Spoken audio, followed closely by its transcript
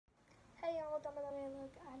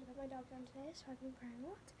I had to put my dog down today, so I've been crying a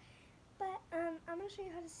lot. But I'm going to show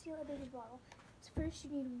you how to seal a baby bottle. So first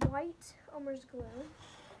you need white Elmer's glue.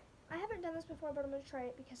 I haven't done this before, but I'm going to try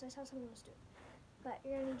it because I saw someone else do it. But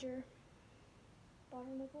you're going to need your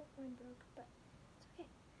bottle nipple. Mine broke, but it's okay.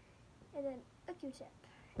 And then a Q-tip.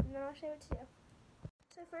 And then I'll show you what to do.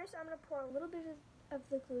 So first I'm going to pour a little bit of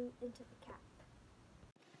the glue into the cap.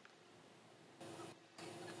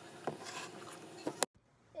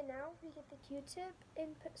 And now we get the Q-tip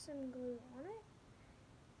and put some glue on it.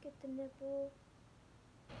 Get the nipple.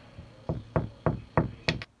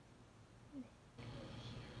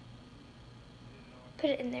 Put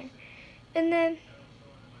it in there. And then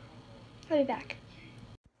I'll be back.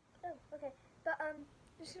 Oh, okay. But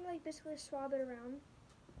just gonna like basically swab it around.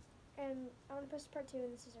 And I want to post part 2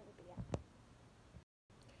 and this is over, but yeah.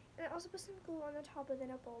 And I also put some glue on the top of the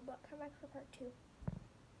nipple, but come back for part 2.